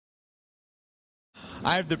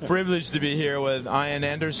I have the privilege to be here with Ian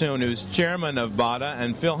Anderson, who's chairman of BADA,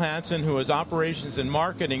 and Phil Hansen, who is operations and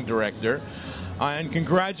marketing director. And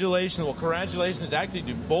congratulations, well, congratulations actually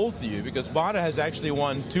to both of you, because BADA has actually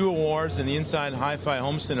won 2 awards in the Inside HiFi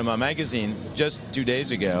Home Cinema magazine just 2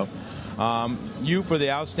 days ago. You for the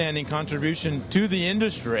outstanding contribution to the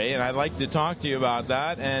industry, and I'd like to talk to you about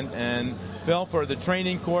that, and Phil for the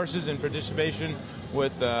training courses and participation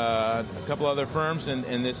with a couple other firms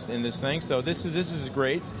in this thing. So this is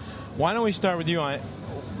great. Why don't we start with you?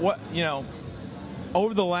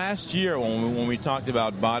 Over the last year when we talked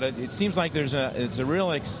about BADA, it seems like it's a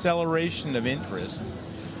real acceleration of interest,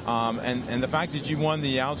 and the fact that you won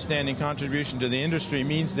the outstanding contribution to the industry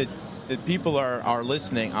means that people are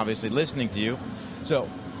listening, obviously listening to you. So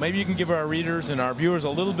maybe you can give our readers and our viewers a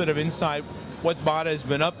little bit of insight what BADA has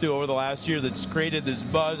been up to over the last year that's created this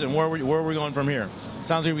buzz, and where we're going from here.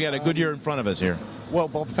 Sounds like we got a good year in front of us here. Well,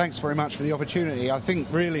 Bob, thanks very much for the opportunity. I think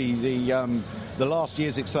really the last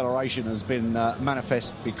year's acceleration has been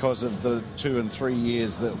manifest because of the 2 and 3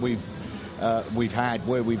 years that we've had,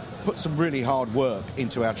 where we've put some really hard work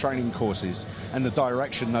into our training courses and the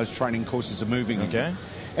direction those training courses are moving in.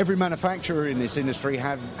 Every manufacturer in this industry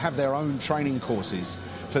have their own training courses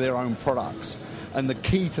for their own products. And the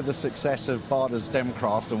key to the success of BADA's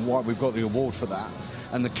Demcraft, and why we've got the award for that,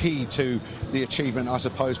 and the key to the achievement, I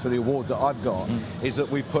suppose, for the award that I've got, is that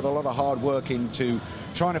we've put a lot of hard work into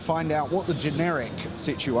trying to find out what the generic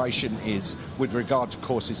situation is with regard to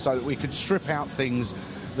courses, so that we could strip out things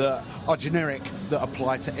that are generic, that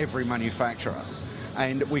apply to every manufacturer.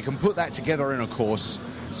 And we can put that together in a course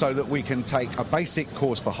so that we can take a basic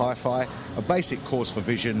course for HiFi, a basic course for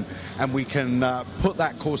Vision, and we can put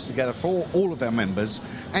that course together for all of our members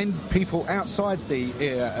and people outside the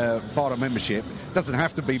BADA membership. It doesn't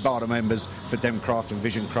have to be BADA members for Demcraft and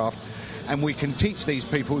VisionCraft. And we can teach these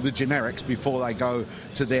people the generics before they go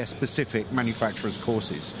to their specific manufacturer's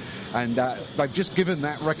courses. And they've just given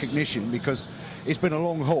that recognition because it's been a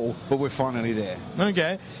long haul, but we're finally there.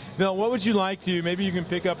 Okay. Bill, what would you like to, maybe you can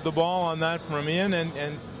pick up the ball on that from Ian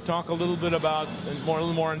and talk a little bit about, a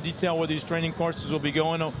little more in detail, where these training courses will be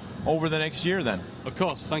going over the next year then. Of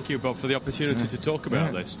course. Thank you, Bob, for the opportunity to talk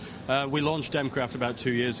about this. We launched Demcraft about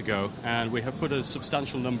 2 years ago, and we have put a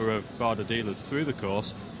substantial number of BADA dealers through the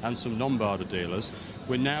course and some non-BADA dealers.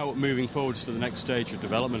 We're now moving forwards to the next stage of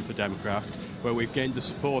development for Demcraft, where we've gained the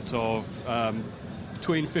support of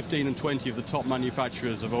between 15 and 20 of the top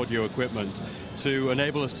manufacturers of audio equipment to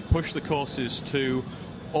enable us to push the courses to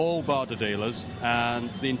all BADA dealers, and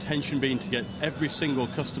the intention being to get every single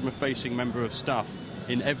customer-facing member of staff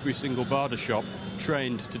in every single BADA shop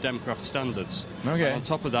trained to Demcraft standards. Okay. And on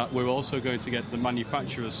top of that, we're also going to get the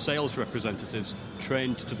manufacturers' sales representatives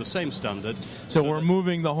trained to the same standard. So we're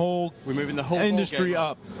moving the whole industry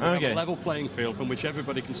up. We have a level playing field from which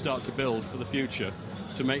everybody can start to build for the future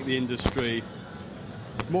to make the industry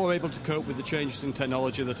more able to cope with the changes in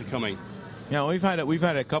technology that are coming. Yeah, we've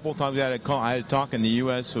had a couple of times. I had a talk in the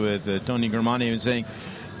U.S. with Tony Germani, and saying,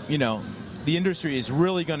 the industry is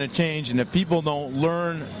really going to change, and if people don't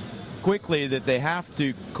learn quickly that they have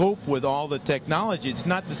to cope with all the technology, it's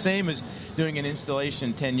not the same as doing an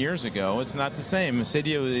installation 10 years ago. It's not the same.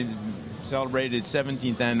 Cydia celebrated its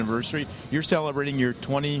 17th anniversary. You're celebrating your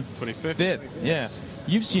 25th. Yeah.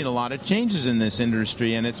 You've seen a lot of changes in this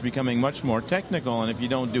industry, and it's becoming much more technical, and if you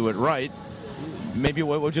don't do it right, maybe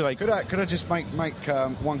what would you like? Could I just make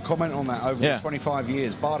one comment on that? Over the 25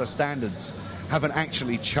 years, BADA standards haven't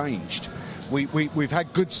actually changed. We've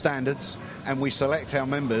had good standards, and we select our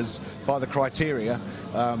members by the criteria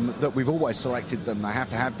that we've always selected them. They have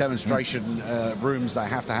to have demonstration rooms, they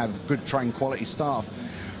have to have good trained quality staff.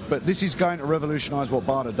 But this is going to revolutionise what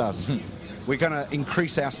BADA does. We're going to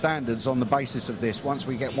increase our standards on the basis of this. Once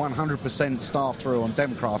we get 100% staff through on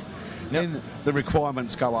Demcraft, then the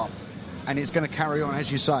requirements go up. And it's going to carry on,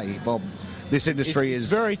 as you say, Bob. This industry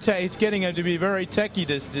is it's getting to be very techy.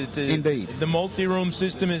 Indeed, the multi-room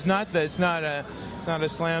system is not it's not a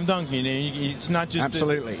slam dunk. It's not just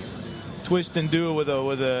absolutely twist and do it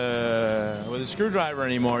with a screwdriver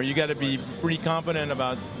anymore. You got to be pretty competent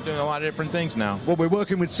about doing a lot of different things now. Well, we're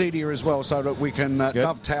working with Cydia as well, so that we can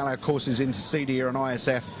dovetail our courses into Cydia and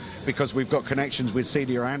ISF, because we've got connections with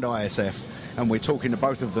Cydia and ISF, and we're talking to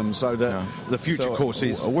both of them, so that the future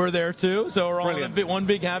courses... We're there too, so we're all one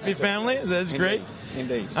big happy family. That's great.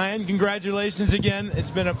 Indeed. And congratulations again.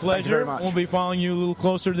 It's been a pleasure. Thank you very much. We'll be following you a little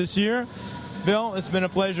closer this year. Bill, it's been a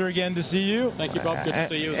pleasure again to see you. Thank you, Bob. Good to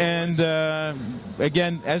see you. And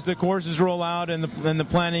again, as the courses roll out and the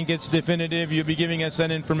planning gets definitive, you'll be giving us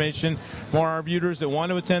that information for our viewers that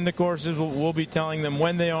want to attend the courses. We'll be telling them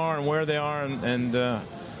when they are and where they are, and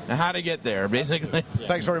how to get there, basically.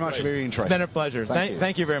 Thanks very much for your interest. It's been a pleasure. Thank you.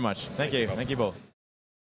 Thank you very much. Thank you. Thank you both.